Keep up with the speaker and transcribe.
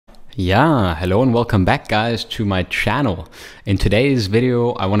Yeah, hello and welcome back guys to my channel. In today's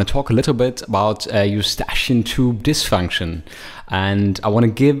video I want to talk a little bit about Eustachian Tube Dysfunction, and I want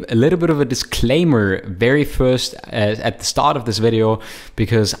to give a little bit of a disclaimer very first at the start of this video,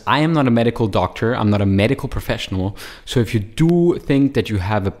 because I am not a medical doctor, I'm not a medical professional. So if you do think that you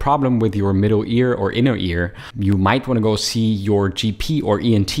have a problem with your middle ear or inner ear, you might want to go see your GP or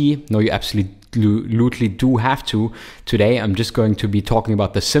ENT. No, you absolutely do have to. Today I'm just going to be talking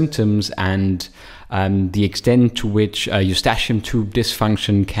about the symptoms and the extent to which Eustachian tube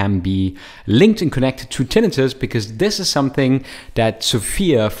dysfunction can be linked and connected to tinnitus, because this is something that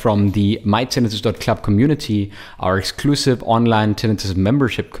Sophia from the mytinnitus.club community, our exclusive online tinnitus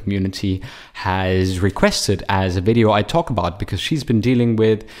membership community, has requested as a video I talk about, because she's been dealing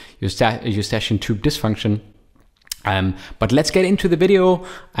with Eustachian tube dysfunction. But let's get into the video,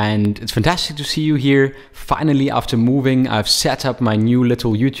 and it's fantastic to see you here. Finally, after moving, I've set up my new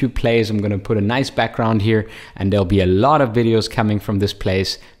little YouTube place. I'm going to put a nice background here, and there'll be a lot of videos coming from this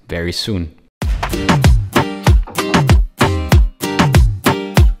place very soon.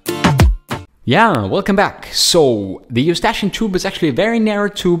 Yeah, welcome back. So the Eustachian tube is actually a very narrow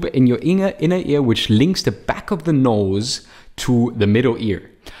tube in your inner ear, which links the back of the nose to the middle ear.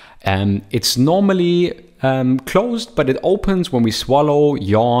 It's normally closed, but it opens when we swallow,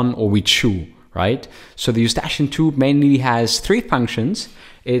 yawn, or we chew, right? So the Eustachian tube mainly has three functions.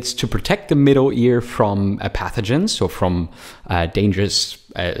 It's to protect the middle ear from pathogens, so from dangerous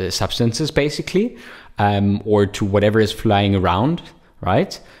substances, basically, or to whatever is flying around,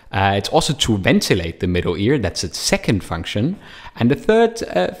 right? It's also to ventilate the middle ear. That's its second function. And the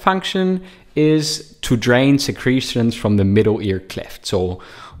third function is to drain secretions from the middle ear cleft. So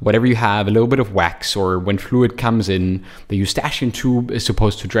whatever you have, a little bit of wax, or when fluid comes in, the Eustachian tube is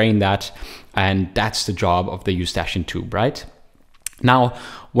supposed to drain that, and that's the job of the Eustachian tube, right? Now,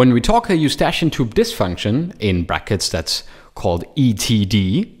 when we talk a Eustachian tube dysfunction, in brackets that's called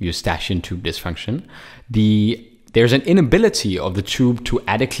ETD, Eustachian tube dysfunction, there's an inability of the tube to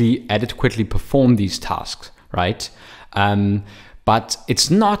adequately perform these tasks, right? But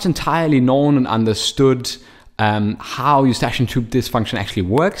it's not entirely known and understood how Eustachian tube dysfunction actually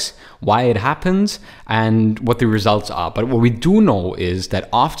works, why it happens, and what the results are. But what we do know is that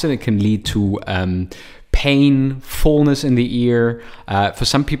often it can lead to pain, fullness in the ear. For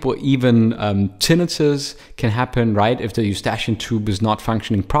some people, even tinnitus can happen, right, if the Eustachian tube is not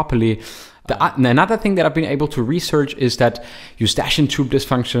functioning properly. Another thing that I've been able to research is that Eustachian tube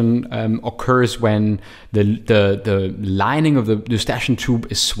dysfunction occurs when the lining of the Eustachian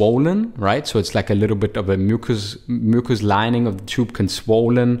tube is swollen, right? So it's like a little bit of a mucus lining of the tube can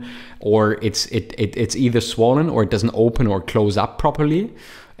swollen, or it's either swollen or it doesn't open or close up properly.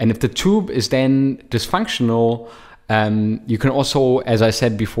 And if the tube is then dysfunctional, you can also, as I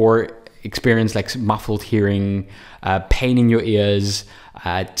said before, experience like muffled hearing, pain in your ears,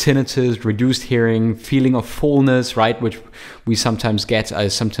 tinnitus, reduced hearing, feeling of fullness, right, which we sometimes get. I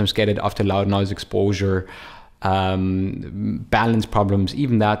sometimes get it after loud noise exposure, balance problems,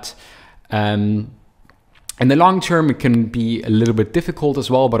 even that. In the long term, it can be a little bit difficult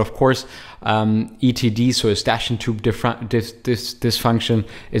as well. But of course, ETD, so Eustachian tube dysfunction,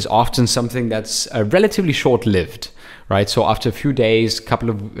 is often something that's relatively short-lived, right? So after a few days, couple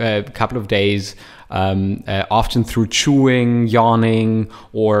of days, often through chewing, yawning,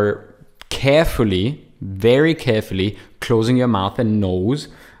 or very carefully closing your mouth and nose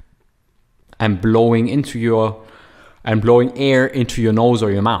and blowing air into your nose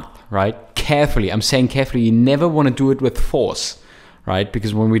or your mouth, right? Carefully. I'm saying carefully. You never want to do it with force, right?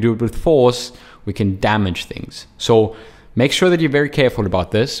 Because when we do it with force, we can damage things. So make sure that you're very careful about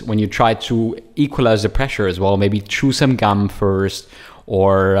this when you try to equalize the pressure as well. Maybe chew some gum first,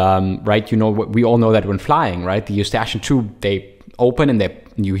 or right, you know, we all know that when flying, right, the Eustachian tube, they open and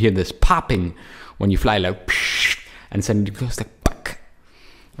you hear this popping when you fly, like psh, and then it goes like buck.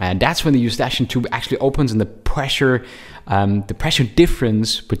 And that's when the Eustachian tube actually opens, and the pressure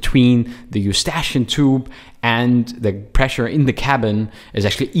difference between the Eustachian tube and the pressure in the cabin is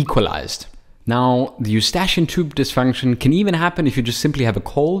actually equalized. Now, the Eustachian tube dysfunction can even happen if you just simply have a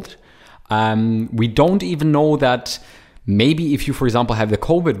cold. We don't even know that maybe if you, for example, have the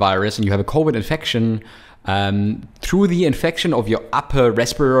COVID virus and you have a COVID infection, through the infection of your upper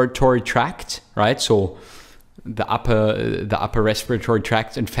respiratory tract, right? So the upper respiratory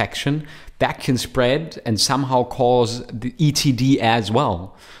tract infection, that can spread and somehow cause the ETD as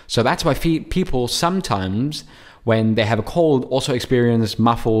well. So that's why people sometimes, when they have a cold, also experience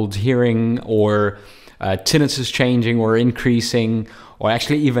muffled hearing, or tinnitus changing or increasing, or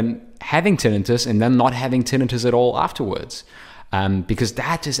actually even having tinnitus and then not having tinnitus at all afterwards. because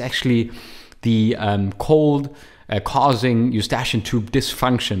that is actually the cold causing Eustachian tube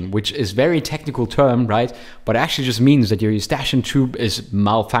dysfunction, which is very technical term, right? But it actually just means that your Eustachian tube is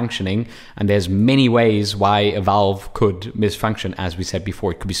malfunctioning, and there's many ways why a valve could misfunction. As we said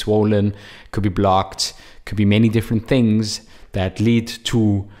before, it could be swollen, it could be blocked, could be many different things that lead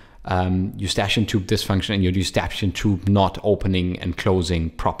to Eustachian tube dysfunction and your Eustachian tube not opening and closing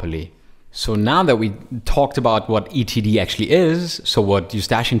properly. So now that we talked about what ETD actually is, so what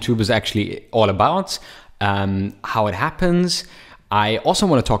Eustachian tube is actually all about, how it happens, I also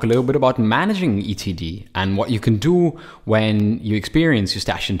want to talk a little bit about managing ETD and what you can do when you experience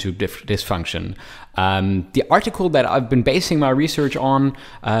Eustachian tube dysfunction. The article that I've been basing my research on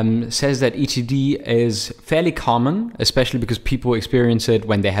says that ETD is fairly common, especially because people experience it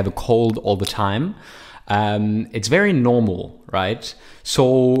when they have a cold all the time. It's very normal, right?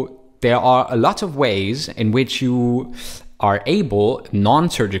 So there are a lot of ways in which you are able,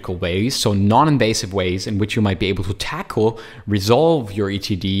 non-surgical ways, so non-invasive ways in which you might be able to tackle, resolve your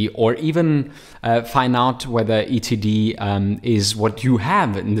ETD, or even find out whether ETD is what you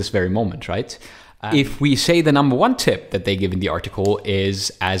have in this very moment, right? If we say the number one tip that they give in the article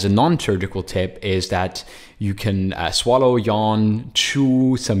is, as a non-surgical tip, is that you can swallow, yawn,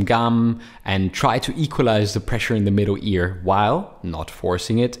 chew some gum, and try to equalize the pressure in the middle ear while not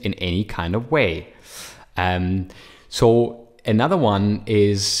forcing it in any kind of way. So another one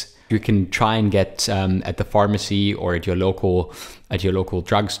is you can try and get at the pharmacy or at your local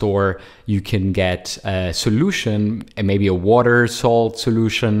drugstore, you can get a solution, maybe a water salt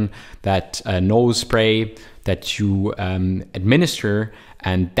solution, that nose spray that you administer,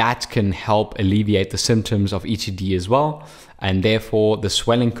 and that can help alleviate the symptoms of ETD as well. And therefore the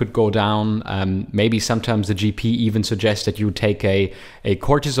swelling could go down. Maybe sometimes the GP even suggests that you take a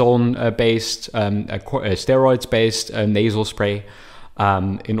cortisone-based, steroids-based nasal spray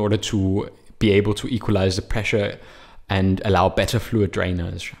in order to be able to equalize the pressure and allow better fluid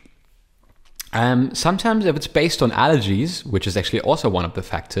drainage. Sometimes if it's based on allergies, which is actually also one of the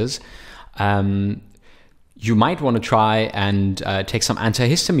factors, you might want to try and take some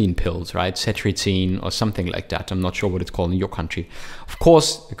antihistamine pills, right? Cetirizine or something like that. I'm not sure what it's called in your country. Of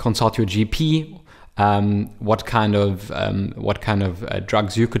course, consult your GP. What kind of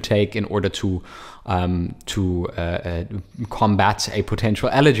drugs you could take in order to combat a potential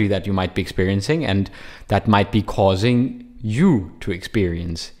allergy that you might be experiencing and that might be causing you to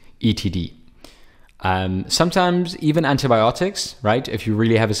experience ETD. Sometimes even antibiotics, right? If you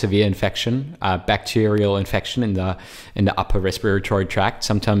really have a severe infection, bacterial infection in the upper respiratory tract,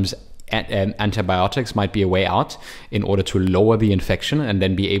 sometimes antibiotics might be a way out in order to lower the infection and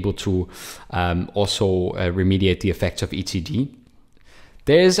then be able to also remediate the effects of ETD.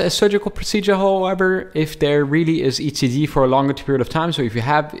 There's a surgical procedure, however, if there really is ETD for a longer period of time. So if you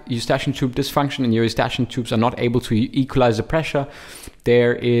have Eustachian tube dysfunction and your Eustachian tubes are not able to equalize the pressure,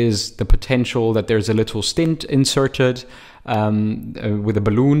 there is the potential that there's a little stent inserted with a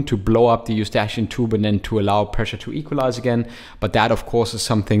balloon to blow up the Eustachian tube and then to allow pressure to equalize again. But that, of course, is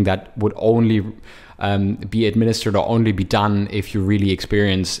something that would only be administered or only be done if you really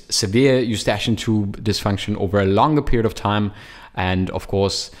experience severe Eustachian tube dysfunction over a longer period of time. And of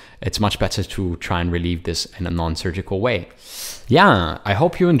course, it's much better to try and relieve this in a non-surgical way. Yeah, I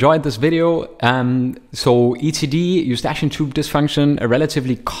hope you enjoyed this video. So ETD, Eustachian tube dysfunction, a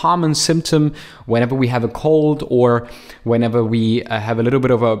relatively common symptom whenever we have a cold or whenever we have a little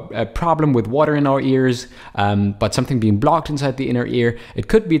bit of a problem with water in our ears, but something being blocked inside the inner ear. It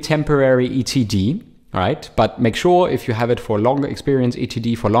could be temporary ETD. All right, but make sure if you have it for longer, experience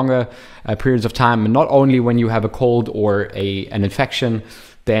ETD for longer periods of time, and not only when you have a cold or an infection,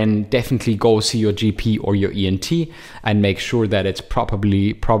 then definitely go see your GP or your ENT and make sure that it's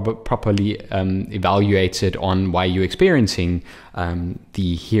properly evaluated on why you're experiencing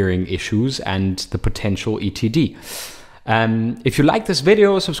the hearing issues and the potential ETD. If you like this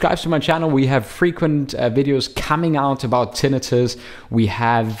video, subscribe to my channel. We have frequent videos coming out about tinnitus. We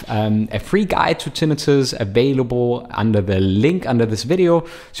have a free guide to tinnitus available under the link under this video.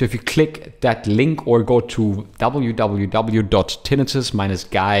 So if you click that link or go to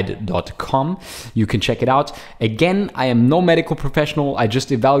www.tinnitus-guide.com, you can check it out. Again, I am no medical professional. I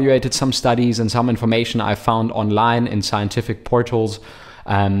just evaluated some studies and some information I found online in scientific portals.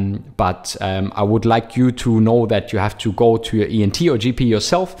 But I would like you to know that you have to go to your ENT or GP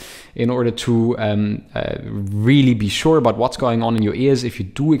yourself in order to really be sure about what's going on in your ears if you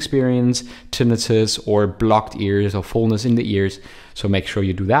do experience tinnitus or blocked ears or fullness in the ears. So make sure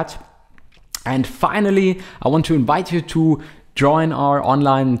you do that. And finally, I want to invite you to join our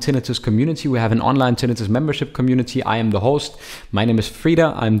online tinnitus community. We have an online tinnitus membership community. I am the host. My name is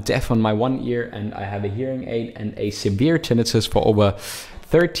Frida. I'm deaf on my one ear and I have a hearing aid and a severe tinnitus for over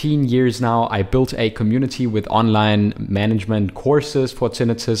 13 years now. I built a community with online management courses for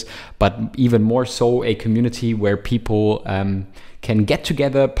tinnitus, but even more so a community where people can get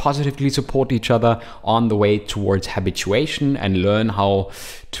together, positively support each other on the way towards habituation and learn how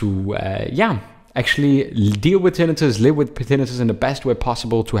to, actually deal with tinnitus, live with tinnitus in the best way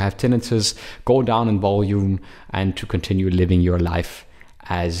possible, to have tinnitus go down in volume and to continue living your life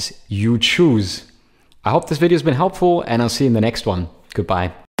as you choose. I hope this video has been helpful and I'll see you in the next one.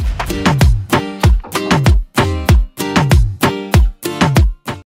 Goodbye.